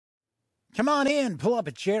Come on in, pull up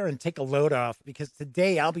a chair, and take a load off, because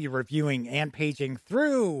today I'll be reviewing and paging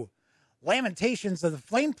through Lamentations of the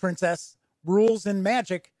Flame Princess, Rules and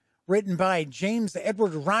Magic, written by James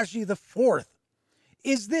Edward Raggi IV.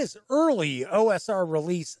 Is this early OSR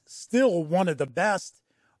release still one of the best,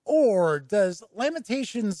 or does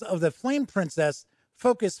Lamentations of the Flame Princess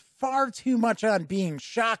focus far too much on being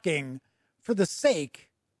shocking for the sake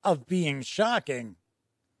of being shocking?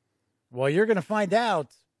 Well, you're going to find out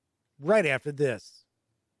right after this.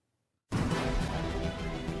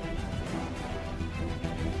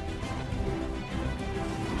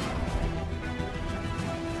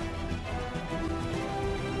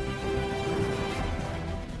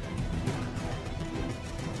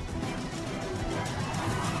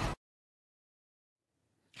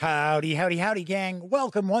 Howdy, howdy, howdy, gang.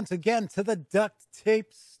 Welcome once again to the Duct Tape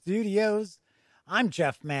Studios. I'm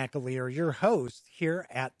Jeff McAleer, your host here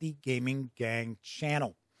at the Gaming Gang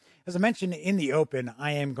channel. As I mentioned in the open,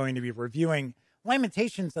 I am going to be reviewing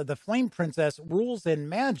Lamentations of the Flame Princess, Rules and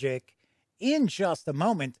Magic in just a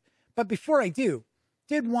moment. But before I do,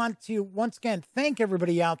 did want to once again thank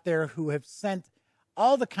everybody out there who have sent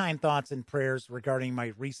all the kind thoughts and prayers regarding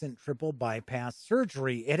my recent triple bypass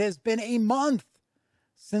surgery. It has been a month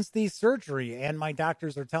since the surgery, and my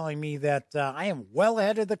doctors are telling me that I am well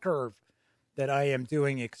ahead of the curve, that I am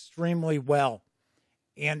doing extremely well.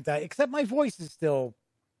 And except my voice is still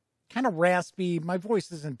kind of raspy. My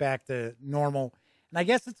voice isn't back to normal. And I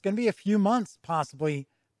guess it's going to be a few months possibly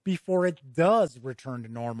before it does return to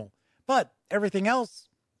normal. But everything else,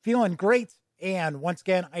 feeling great. And once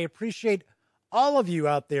again, I appreciate all of you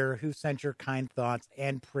out there who sent your kind thoughts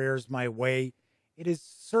and prayers my way. It is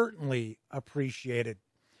certainly appreciated.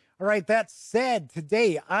 All right, that said,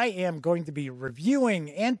 today I am going to be reviewing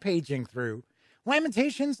and paging through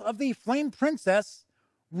Lamentations of the Flame Princess,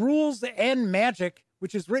 Rules and Magic,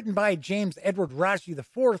 which is written by James Edward Raggi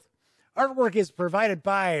IV. Artwork is provided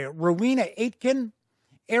by Rowena Aitken,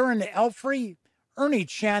 Aaron Elfrey, Ernie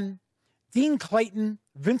Chen, Dean Clayton,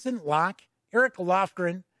 Vincent Locke, Eric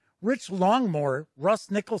Lofgren, Rich Longmore, Russ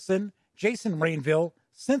Nicholson, Jason Rainville,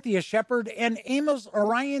 Cynthia Shepard, and Amos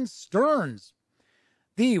Orion Stearns.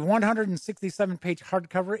 The 167-page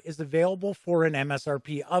hardcover is available for an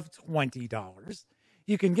MSRP of $20.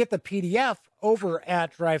 You can get the PDF over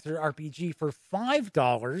at DriveThruRPG for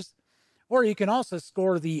 $5, or you can also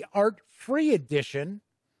score the art-free edition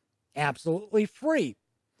absolutely free.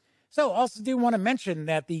 So also do want to mention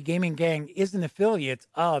that the Gaming Gang is an affiliate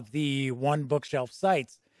of the One Bookshelf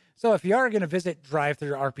sites. So if you are going to visit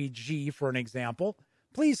DriveThruRPG, for an example,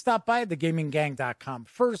 please stop by thegaminggang.com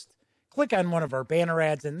first. Click on one of our banner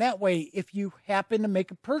ads, and that way, if you happen to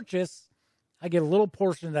make a purchase, I get a little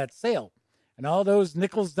portion of that sale. And all those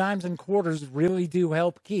nickels, dimes, and quarters really do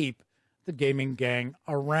help keep the Gaming Gang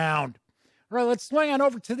around. All right, let's swing on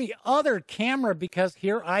over to the other camera, because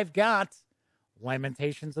here I've got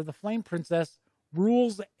Lamentations of the Flame Princess,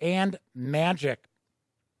 Rules and Magic.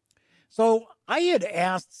 So I had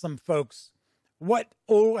asked some folks what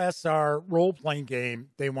OSR role-playing game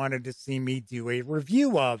they wanted to see me do a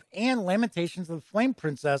review of, and Lamentations of the Flame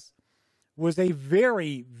Princess was a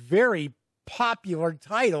very, very popular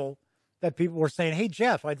title that people were saying, hey,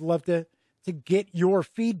 Jeff, I'd love to get your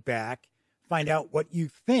feedback, find out what you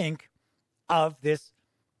think of this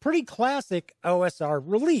pretty classic OSR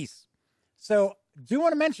release. So do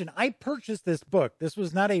want to mention, I purchased this book. This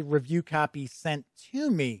was not a review copy sent to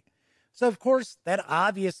me. So, of course, that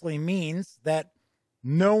obviously means that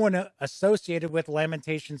no one associated with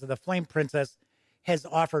Lamentations of the Flame Princess has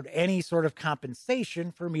offered any sort of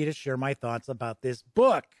compensation for me to share my thoughts about this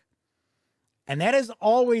book. And that is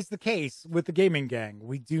always the case with the Gaming Gang.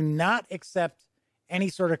 We do not accept any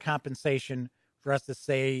sort of compensation for us to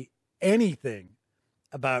say anything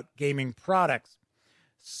about gaming products.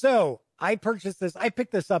 So I purchased this. I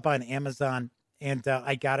picked this up on Amazon, and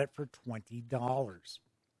I got it for $20.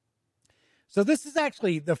 So this is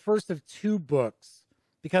actually the first of two books,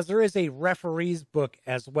 because there is a referee's book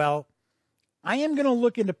as well. I am going to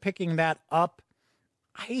look into picking that up.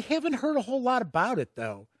 I haven't heard a whole lot about it,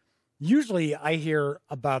 though. Usually I hear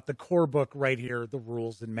about the core book right here, the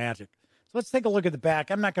Rules and Magic. So let's take a look at the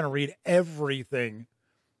back. I'm not going to read everything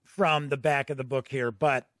from the back of the book here,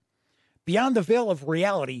 but beyond the veil of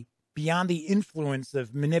reality, beyond the influence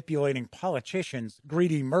of manipulating politicians,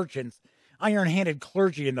 greedy merchants, iron-handed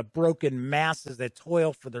clergy, and the broken masses that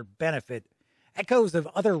toil for their benefit, echoes of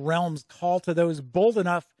other realms call to those bold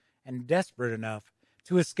enough and desperate enough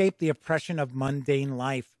to escape the oppression of mundane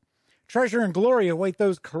life. Treasure and glory await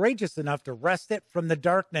those courageous enough to wrest it from the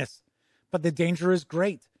darkness. But the danger is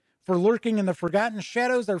great, For lurking in the forgotten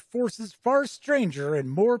shadows are forces far stranger and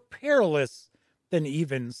more perilous than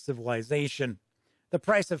even civilization. The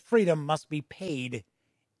price of freedom must be paid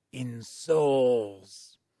in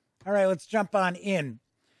souls. All right, let's jump on in.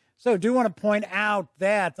 So I do want to point out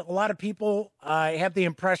that a lot of people have the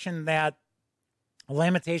impression that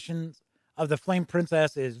Lamentations of the Flame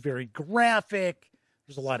Princess is very graphic.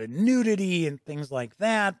 There's a lot of nudity and things like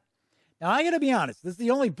that. Now, I got to be honest, this is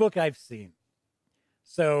the only book I've seen.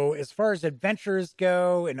 So as far as adventures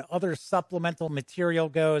go and other supplemental material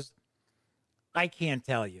goes, I can't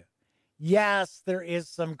tell you. Yes, there is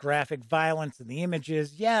some graphic violence in the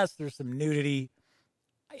images. Yes, there's some nudity.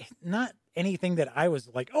 Not anything that I was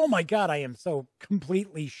like, oh my God, I am so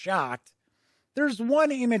completely shocked. There's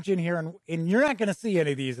one image in here, and you're not going to see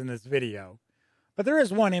any of these in this video, but there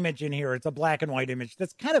is one image in here. It's a black and white image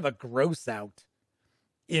that's kind of a gross out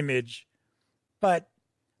image, but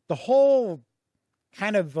the whole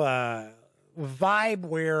kind of vibe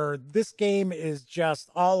where this game is just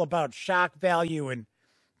all about shock value and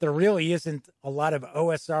there really isn't a lot of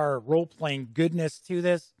OSR role-playing goodness to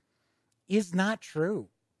this is not true.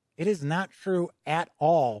 It is not true at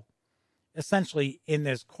all, essentially, in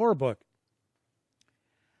this core book.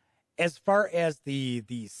 As far as the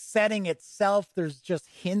setting itself, there's just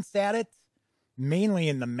hints at it, mainly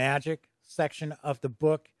in the magic section of the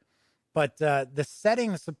book. But the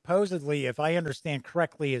setting, supposedly, if I understand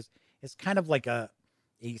correctly, is kind of like a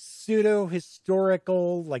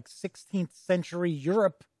pseudo-historical, like 16th century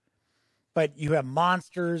Europe. But you have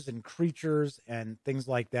monsters and creatures and things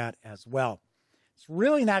like that as well. It's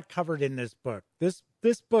really not covered in this book. This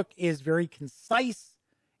book is very concise.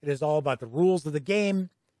 It is all about the rules of the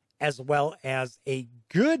game, as well as a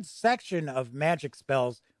good section of magic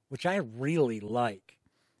spells, which I really like.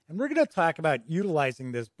 And we're going to talk about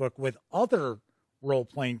utilizing this book with other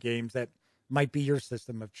role-playing games that might be your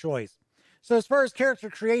system of choice. So as far as character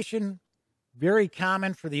creation, very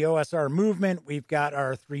common for the OSR movement. We've got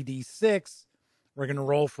our 3d6. We're going to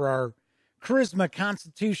roll for our charisma,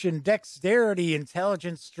 constitution, dexterity,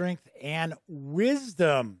 intelligence, strength, and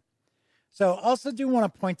wisdom. So also do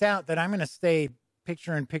want to point out that I'm going to stay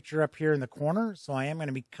picture-in-picture up here in the corner. So I am going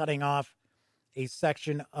to be cutting off a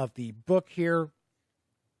section of the book here.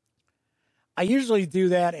 I usually do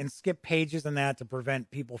that and skip pages and that to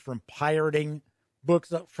prevent people from pirating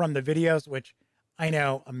books from the videos, which I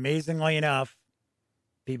know, amazingly enough,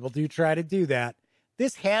 people do try to do that.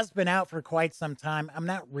 This has been out for quite some time. I'm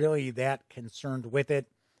not really that concerned with it.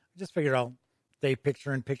 I just figured I'll stay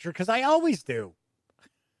picture-in-picture because I always do.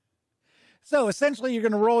 So essentially, you're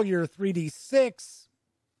going to roll your 3d6,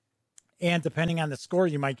 and depending on the score,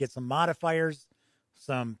 you might get some modifiers,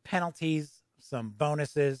 some penalties, some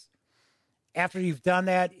bonuses. After you've done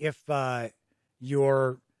that, if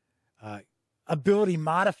your ability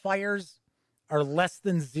modifiers are less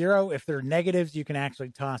than 0, if they're negatives, you can actually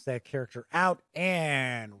toss that character out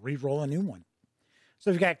and re-roll a new one. So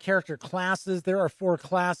we've got character classes. There are 4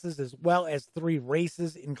 classes as well as 3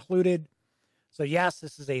 races included. So yes,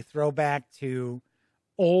 this is a throwback to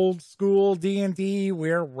old school D&D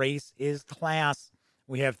where race is class.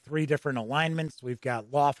 We have 3 different alignments. We've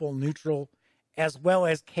got lawful, neutral, as well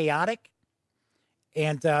as chaotic.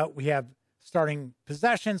 And we have starting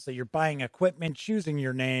possession. So you're buying equipment, choosing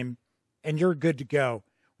your name, and you're good to go.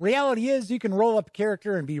 Reality is you can roll up a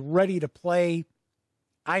character and be ready to play,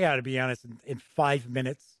 I got to be honest, in 5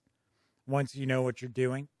 minutes once you know what you're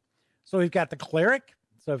doing. So we've got the cleric.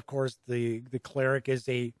 So, of course, the cleric is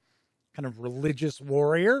a kind of religious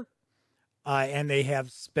warrior, and they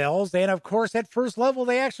have spells. And, of course, at first level,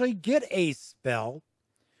 they actually get a spell.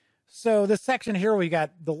 So this section here, we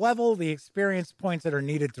got the level, the experience points that are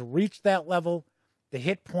needed to reach that level, the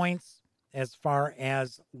hit points, as far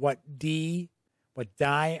as what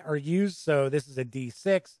die are used. So this is a D6.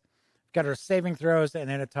 We've got our saving throws, and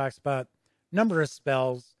then it talks about number of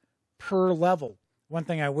spells per level. One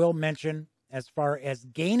thing I will mention as far as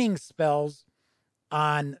gaining spells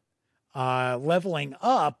on leveling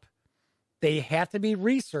up, they have to be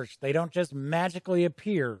researched. They don't just magically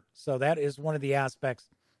appear. So that is one of the aspects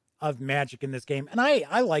of magic in this game. And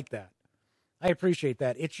I like that. I appreciate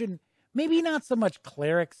that. It should maybe not so much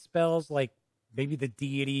cleric spells, like maybe the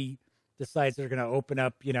deity decides they're going to open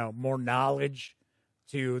up, more knowledge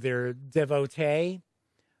to their devotee.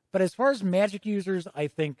 But as far as magic users, I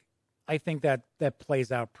think that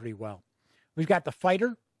plays out pretty well. We've got the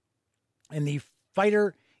fighter, and the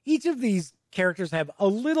fighter, each of these characters have a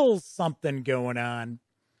little something going on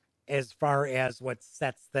as far as what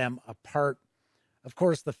sets them apart. Of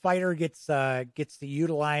course, the fighter gets to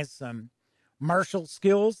utilize some martial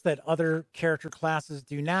skills that other character classes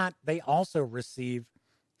do not. They also receive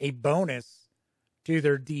a bonus to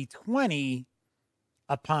their D20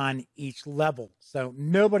 upon each level. So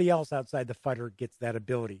nobody else outside the fighter gets that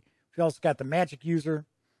ability. We also got the magic user,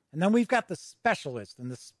 and then we've got the specialist.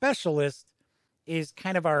 And the specialist is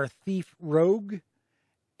kind of our thief rogue.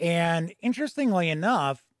 And interestingly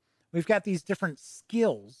enough, we've got these different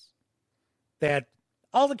skills that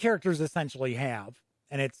all the characters essentially have.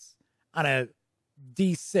 And it's on a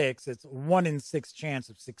D6, it's 1 in 6 chance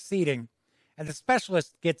of succeeding. And the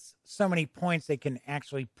specialist gets so many points they can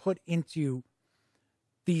actually put into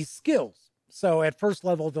these skills. So at first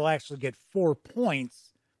level, they'll actually get 4 points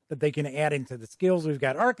that they can add into the skills. We've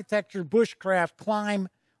got architecture, bushcraft, climb,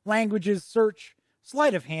 languages, search,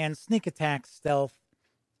 sleight of hand, sneak attack, stealth,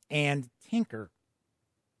 and tinker.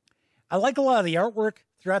 I like a lot of the artwork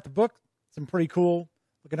throughout the book. Some pretty cool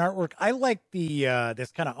looking artwork. I like the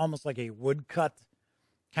this kind of almost like a woodcut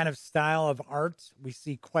kind of style of art. We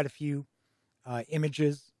see quite a few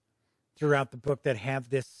images throughout the book that have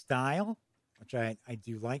this style, which I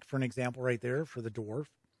do like. For an example right there for the dwarf.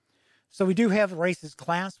 So we do have races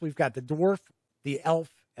class. We've got the dwarf, the elf,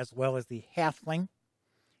 as well as the halfling.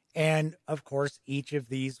 And, of course, each of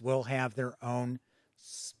these will have their own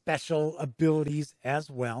special abilities as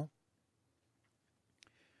well.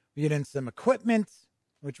 We get in some equipment,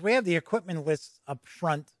 which we have the equipment lists up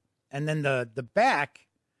front. And then the back,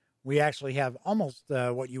 we actually have almost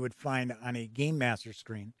what you would find on a Game Master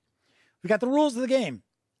screen. We got the rules of the game.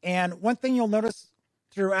 And one thing you'll notice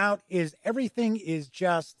throughout is everything is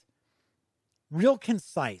just real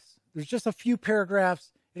concise. There's just a few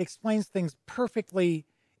paragraphs. It explains things perfectly.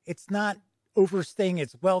 It's not overstaying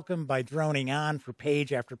its welcome by droning on for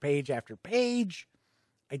page after page after page.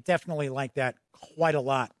 I definitely like that quite a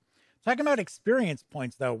lot. Talking about experience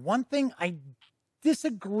points, though, one thing I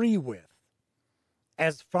disagree with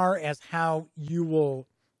as far as how you will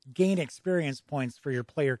gain experience points for your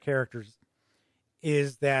player characters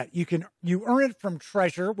is that you earn it from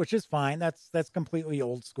treasure, which is fine. That's completely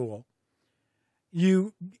old school.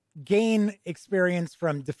 You gain experience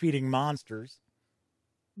from defeating monsters.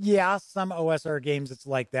 Yeah, some OSR games it's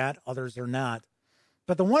like that. Others are not.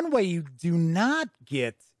 But the one way you do not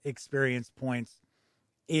get experience points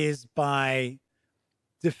is by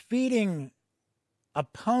defeating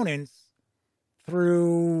opponents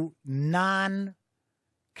through non-combat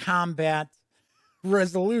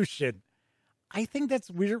resolution. I think that's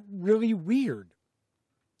really weird.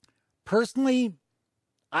 Personally,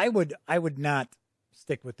 I would not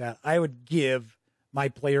stick with that. I would give my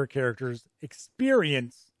player characters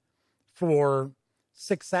experience for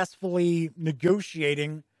successfully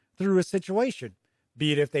negotiating through a situation,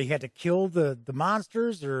 be it if they had to kill the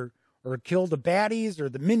monsters or kill the baddies or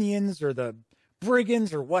the minions or the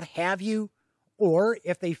brigands or what have you, or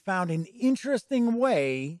if they found an interesting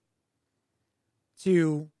way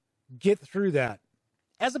to get through that,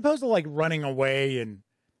 as opposed to like running away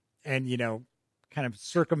and you know, kind of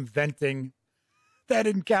circumventing that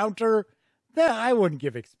encounter. That I wouldn't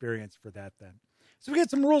give experience for that then. So we get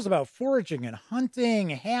some rules about foraging and hunting,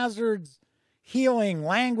 hazards, healing,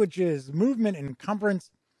 languages, movement, and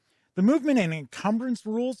encumbrance. The movement and encumbrance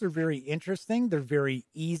rules are very interesting. They're very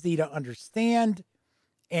easy to understand.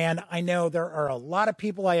 And I know there are a lot of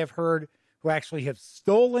people I have heard who actually have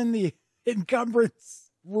stolen the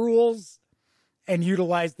encumbrance rules and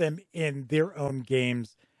utilized them in their own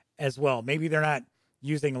games as well. Maybe they're not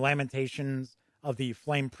using Lamentations of the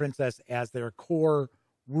Flame Princess as their core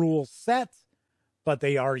rule set, but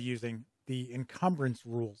they are using the encumbrance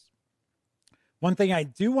rules. One thing I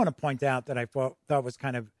do want to point out that I thought was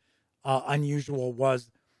kind of unusual was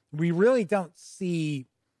we really don't see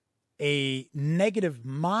a negative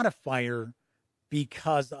modifier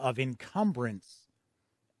because of encumbrance.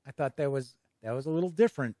 I thought that was a little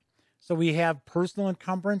different. So we have personal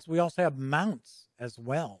encumbrance. We also have mounts as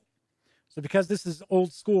well. So because this is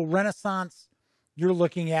old school Renaissance, you're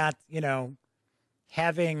looking at, you know,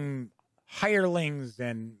 having hirelings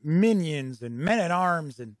and minions and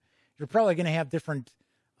men-at-arms, and you're probably going to have different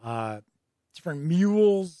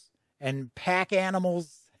mules and pack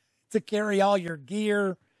animals to carry all your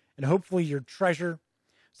gear and hopefully your treasure.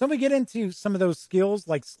 So we get into some of those skills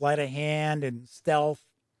like sleight of hand and stealth,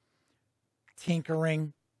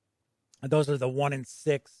 tinkering. Those are the 1 in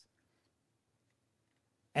 6.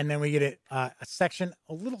 And then we get a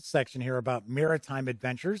little section here about maritime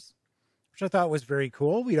adventures, which I thought was very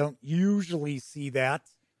cool. We don't usually see that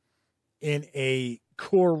in a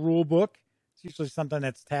core rule book. It's usually something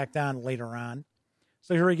that's tacked on later on.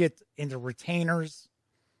 So here we get into retainers.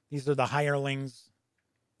 These are the hirelings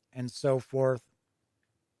and so forth.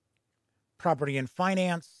 Property and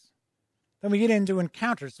finance. Then we get into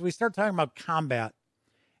encounters. So we start talking about combat.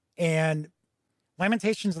 And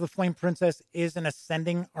Lamentations of the Flame Princess is an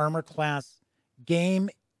ascending armor class game.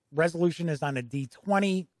 Resolution is on a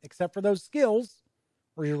D20, except for those skills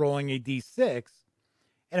where you're rolling a D6.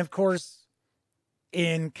 And of course,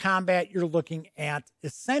 in combat, you're looking at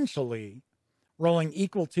essentially rolling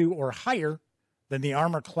equal to or higher than the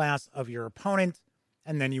armor class of your opponent,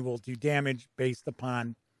 and then you will do damage based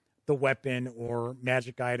upon the weapon or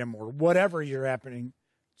magic item or whatever you're happening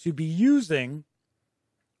to be using,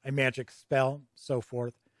 a magic spell, so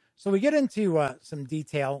forth. So we get into some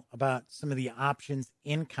detail about some of the options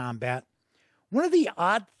in combat. One of the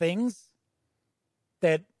odd things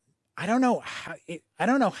that I don't know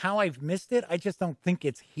how I've missed it, I just don't think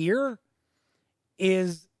it's here,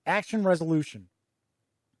 is action resolution.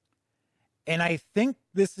 And I think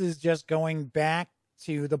this is just going back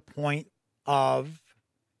to the point of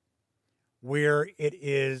where it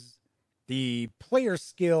is the player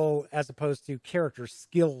skill as opposed to character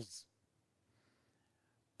skills.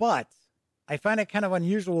 But I find it kind of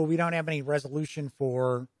unusual we don't have any resolution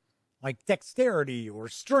for like dexterity or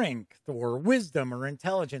strength or wisdom or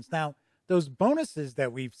intelligence. Now, those bonuses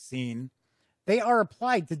that we've seen, they are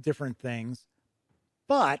applied to different things,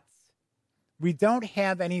 but we don't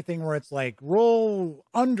have anything where it's like roll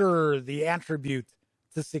under the attribute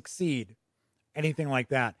to succeed, anything like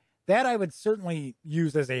that. That I would certainly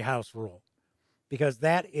use as a house rule, because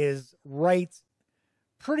that is right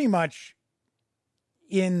pretty much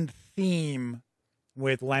in theme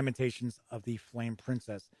with Lamentations of the Flame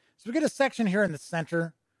Princess. So we get a section here in the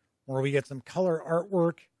center where we get some color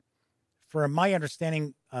artwork. From my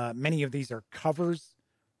understanding, many of these are covers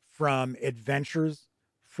from adventures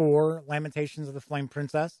for Lamentations of the Flame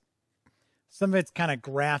Princess. Some of it's kind of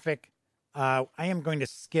graphic. I am going to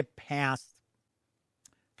skip past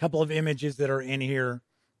a couple of images that are in here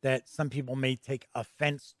that some people may take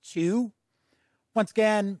offense to. Once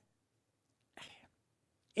again,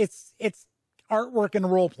 it's artwork in a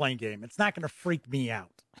role-playing game. It's not going to freak me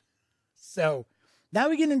out. So now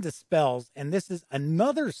we get into spells, and this is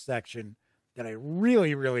another section that I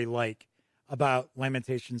really, really like about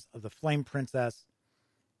Lamentations of the Flame Princess.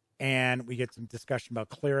 And we get some discussion about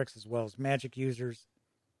clerics as well as magic users,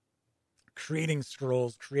 creating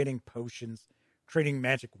scrolls, creating potions, creating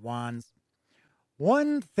magic wands.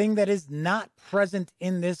 One thing that is not present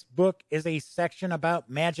in this book is a section about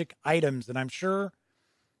magic items, and I'm sure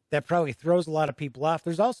that probably throws a lot of people off.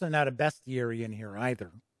 There's also not a bestiary in here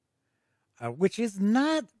either, which is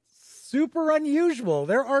not super unusual.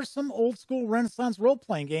 There are some old school Renaissance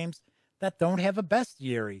role-playing games that don't have a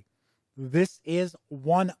bestiary. This is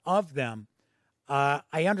one of them.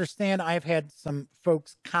 I understand I've had some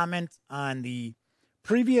folks comment on the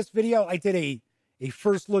previous video. I did a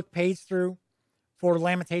first look page through for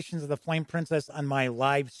Lamentations of the Flame Princess on my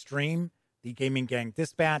live stream, the Gaming Gang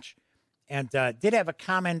Dispatch, and did have a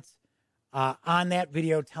comment on that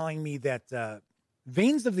video telling me that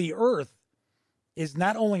Veins of the Earth is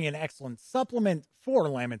not only an excellent supplement for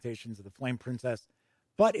Lamentations of the Flame Princess,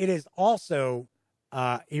 but it is also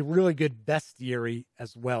a really good bestiary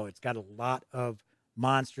as well. It's got a lot of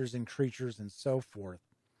monsters and creatures and so forth.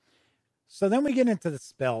 So then we get into the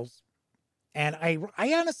spells, and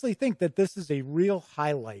I honestly think that this is a real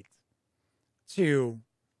highlight to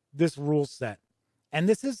this rule set. And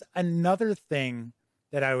this is another thing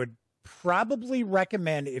that I would probably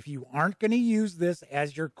recommend if you aren't going to use this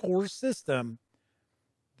as your core system,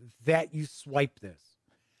 that you swipe this.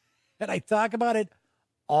 And I talk about it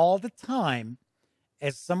all the time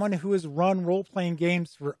as someone who has run role-playing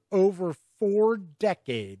games for over 4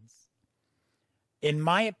 decades. In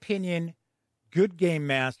my opinion, good game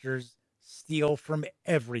masters steal from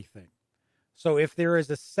everything. So if there is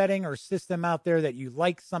a setting or system out there that you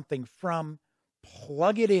like something from,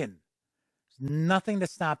 plug it in. There's nothing to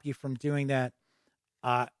stop you from doing that.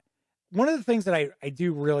 One of the things that I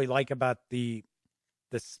do really like about the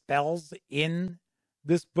spells in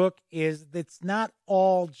this book is that it's not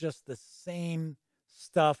all just the same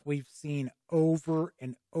stuff we've seen over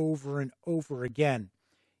and over and over again.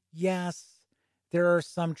 Yes, there are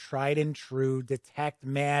some tried and true detect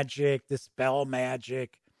magic, dispel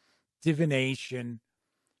magic, divination.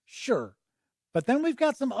 Sure. But then we've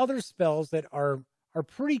got some other spells that are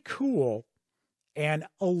pretty cool and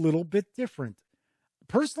a little bit different.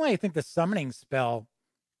 Personally, I think the summoning spell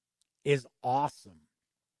is awesome.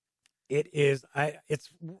 It is, I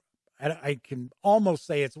can almost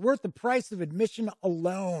say it's worth the price of admission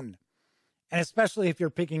alone. And especially if you're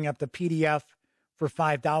picking up the PDF for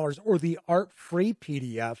 $5 or the art-free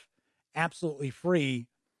PDF, absolutely free,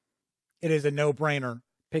 it is a no-brainer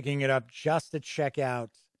picking it up just to check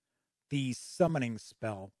out the summoning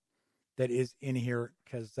spell that is in here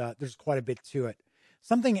because there's quite a bit to it.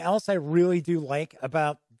 Something else I really do like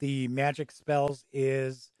about the magic spells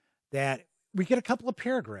is that we get a couple of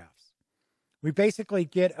paragraphs. We basically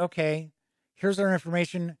get, okay, here's our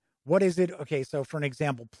information. What is it? Okay, so for an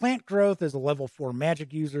example, plant growth is a level 4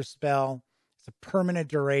 magic user spell. It's a permanent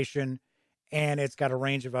duration, and it's got a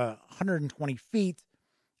range of 120 feet.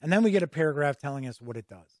 And then we get a paragraph telling us what it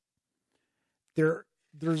does.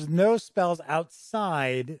 There's no spells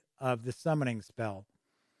outside of the summoning spell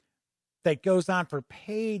that goes on for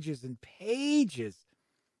pages and pages.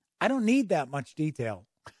 I don't need that much detail.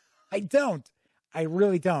 I don't. I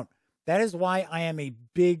really don't. That is why I am a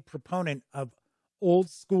big proponent of old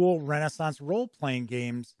school Renaissance role-playing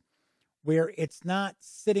games where it's not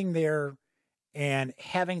sitting there and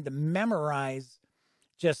having to memorize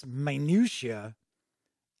just minutia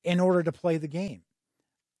in order to play the game.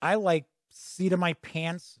 I like seat of my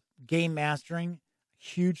pants game mastering.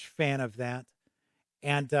 Huge fan of that.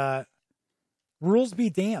 And rules be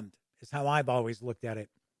damned is how I've always looked at it.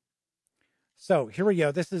 So here we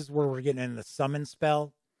go. This is where we're getting into the summon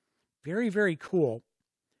spell. Very, very cool.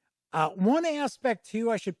 One aspect, too,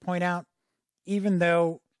 I should point out, even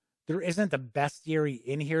though there isn't a bestiary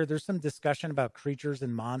in here, there's some discussion about creatures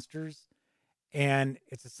and monsters. And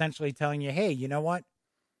it's essentially telling you, hey, you know what?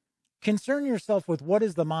 Concern yourself with what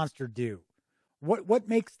does the monster do? What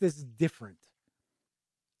makes this different?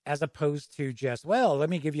 As opposed to just, well, let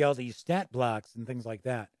me give you all these stat blocks and things like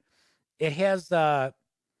that. It has a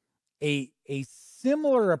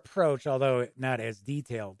similar approach, although not as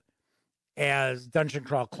detailed, as Dungeon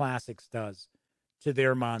Crawl Classics does to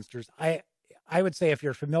their monsters. I would say if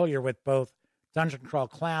you're familiar with both Dungeon Crawl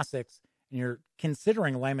Classics and you're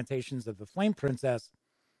considering Lamentations of the Flame Princess,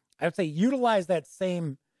 I would say utilize that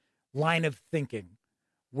same line of thinking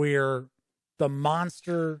where the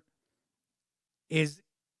monster is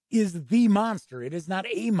the monster. It is not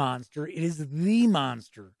a monster. It is the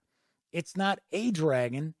monster. It's not a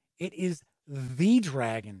dragon. It is the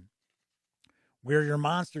dragon. Where your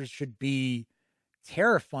monsters should be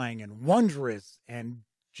terrifying and wondrous and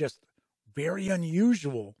just very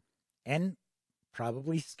unusual and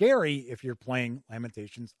probably scary if you're playing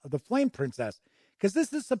Lamentations of the Flame Princess. Because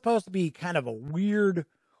this is supposed to be kind of a weird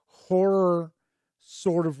horror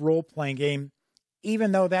sort of role-playing game,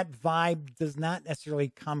 even though that vibe does not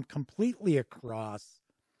necessarily come completely across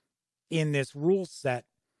in this rule set,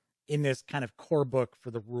 in this kind of core book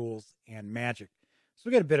for the rules and magic. So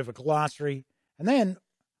we get a bit of a glossary. And then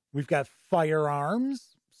we've got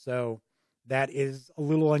firearms. So that is a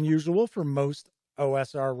little unusual for most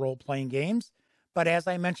OSR role-playing games. But as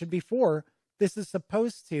I mentioned before, the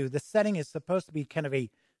setting is supposed to be kind of a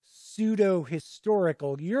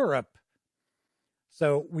pseudo-historical Europe.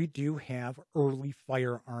 So we do have early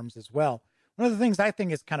firearms as well. One of the things I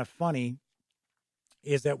think is kind of funny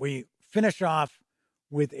is that we finish off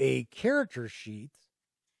with a character sheet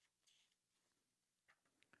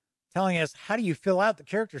telling us how do you fill out the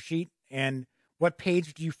character sheet and what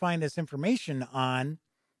page do you find this information on.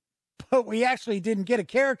 But we actually didn't get a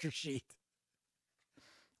character sheet,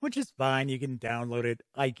 which is fine. You can download it.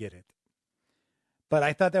 I get it. But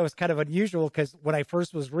I thought that was kind of unusual because when I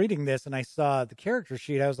first was reading this and I saw the character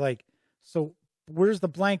sheet, I was like, so where's the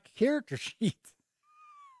blank character sheet?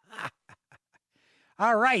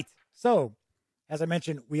 All right. So as I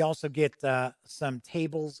mentioned, we also get some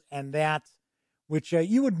tables and that, which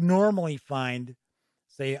you would normally find,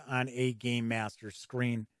 say, on a Game Master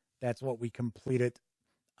screen. That's what we completed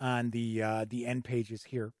on the end pages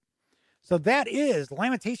here. So that is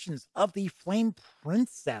Lamentations of the Flame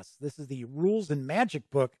Princess. This is the Rules and Magic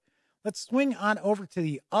book. Let's swing on over to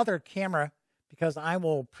the other camera because I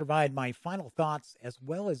will provide my final thoughts as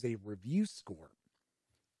well as a review score.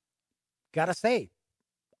 Gotta say,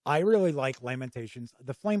 I really like Lamentations of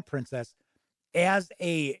the Flame Princess as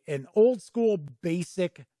an old school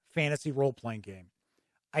basic fantasy role-playing game.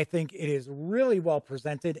 I think it is really well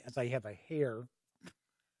presented, as I have a hair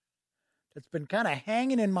that's been kind of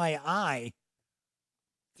hanging in my eye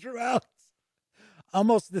throughout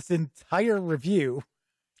almost this entire review.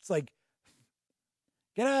 It's like,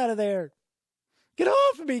 get out of there. Get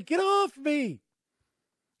off of me. Get off of me.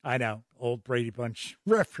 I know, old Brady Bunch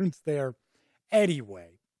reference there.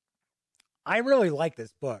 Anyway, I really like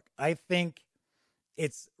this book. I think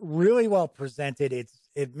it's really well presented.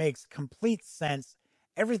 It makes complete sense.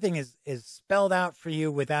 Everything is spelled out for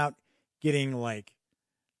you without getting like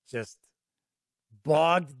just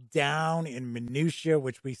bogged down in minutia,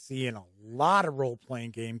 which we see in a lot of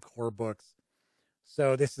role-playing game core books.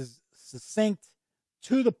 So this is succinct,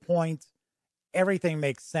 to the point. Everything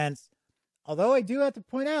makes sense. Although I do have to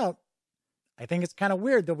point out, I think it's kind of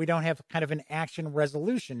weird that we don't have kind of an action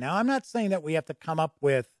resolution. Now, I'm not saying that we have to come up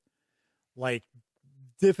with like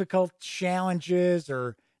difficult challenges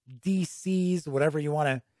or DCs, whatever you want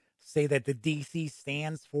to say that the DC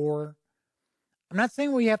stands for. I'm not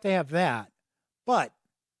saying we have to have that, but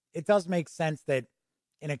it does make sense that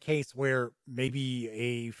in a case where maybe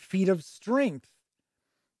a feat of strength,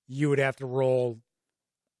 you would have to roll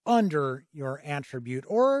under your attribute,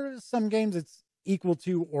 or some games it's equal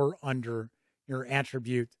to or under your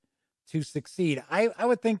attribute to succeed. I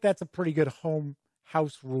would think that's a pretty good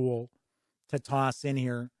house rule to toss in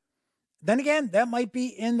here. Then again, that might be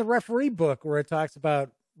in the referee book where it talks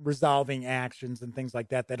about resolving actions and things like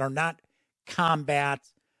that that are not combat,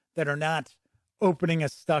 that are not opening a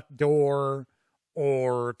stuck door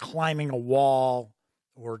or climbing a wall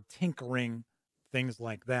or tinkering, things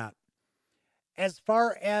like that. As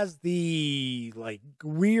far as the like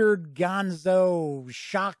weird gonzo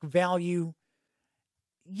shock value,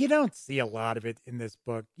 you don't see a lot of it in this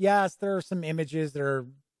book. Yes, there are some images that are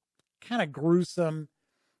kind of gruesome.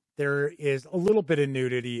 There is a little bit of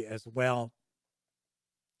nudity as well.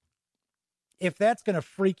 If that's going to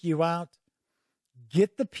freak you out,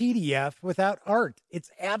 get the PDF without art.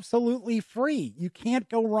 It's absolutely free. You can't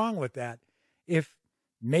go wrong with that. If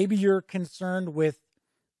maybe you're concerned with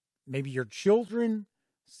maybe your children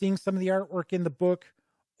seeing some of the artwork in the book,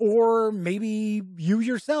 or maybe you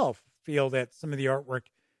yourself feel that some of the artwork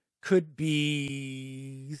could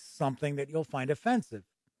be something that you'll find offensive,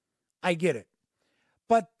 I get it.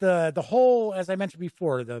 But the whole, as I mentioned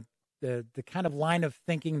before, the kind of line of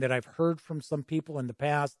thinking that I've heard from some people in the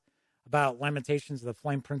past about Lamentations of the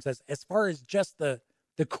Flame Princess, as far as just the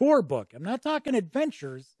core book, I'm not talking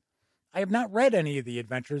adventures. I have not read any of the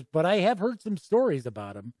adventures, but I have heard some stories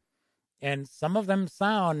about them. And some of them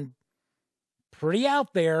sound pretty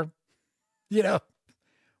out there, you know,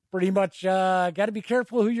 pretty much got to be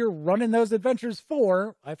careful who you're running those adventures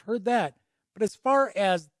for. I've heard that. But as far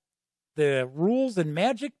as the rules and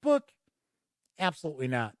magic book, absolutely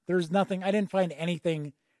not. There's nothing. I didn't find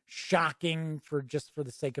anything shocking for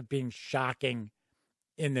the sake of being shocking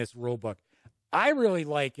in this rule book. I really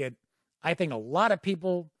like it. I think a lot of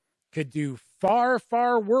people could do far,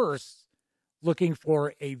 far worse looking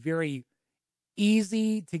for a very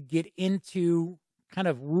easy to get into kind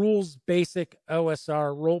of rules basic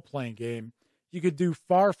OSR role-playing game. You could do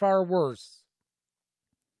far, far worse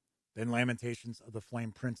than Lamentations of the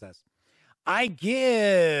Flame Princess. I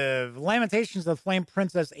give Lamentations of the Flame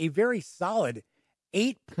Princess a very solid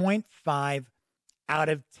 8.5 out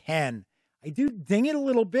of 10. I do ding it a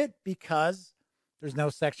little bit because there's no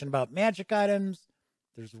section about magic items.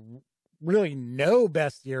 There's really no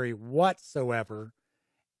bestiary whatsoever,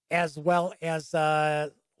 as well as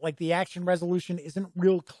like the action resolution isn't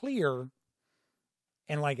real clear.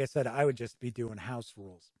 And like I said, I would just be doing house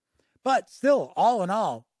rules. But still, all in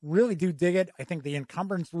all, really do dig it. I think the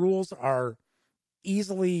encumbrance rules are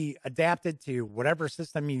easily adapted to whatever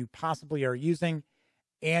system you possibly are using.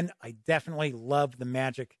 And I definitely love the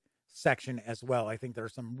magic section as well. I think there are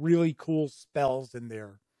some really cool spells in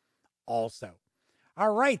there also.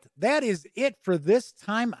 All right, that is it for this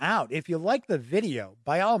time out. If you like the video,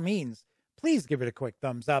 by all means, please give it a quick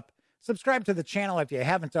thumbs up. Subscribe to the channel if you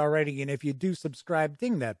haven't already. And if you do subscribe,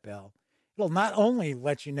 ding that bell. It'll not only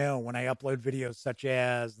let you know when I upload videos such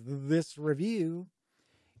as this review,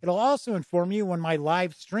 it'll also inform you when my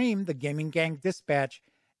live stream, the Gaming Gang Dispatch,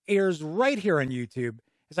 airs right here on YouTube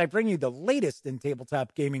as I bring you the latest in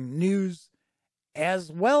tabletop gaming news, as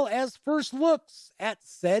well as first looks at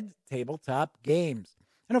said tabletop games.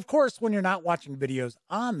 And of course, when you're not watching videos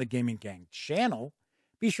on the Gaming Gang channel,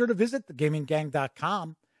 be sure to visit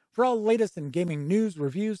thegaminggang.com for all the latest in gaming news,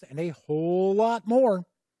 reviews, and a whole lot more.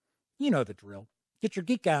 You know the drill. Get your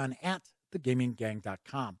geek on at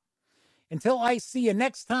thegaminggang.com. Until I see you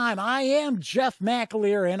next time, I am Jeff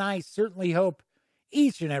McAleer, and I certainly hope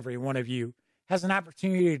each and every one of you has an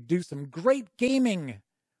opportunity to do some great gaming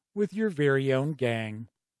with your very own gang.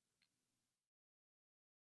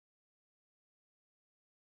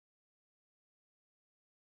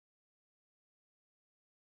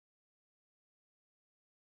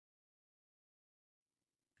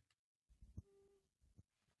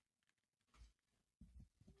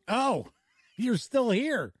 Oh, you're still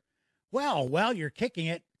here. Well, while you're kicking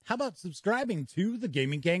it, how about subscribing to the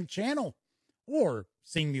Gaming Gang channel? Or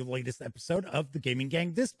seeing the latest episode of the Gaming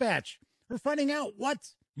Gang Dispatch? Or finding out what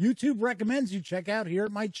YouTube recommends you check out here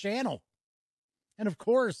at my channel? And of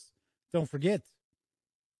course, don't forget,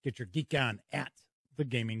 get your geek on at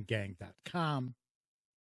thegaminggang.com.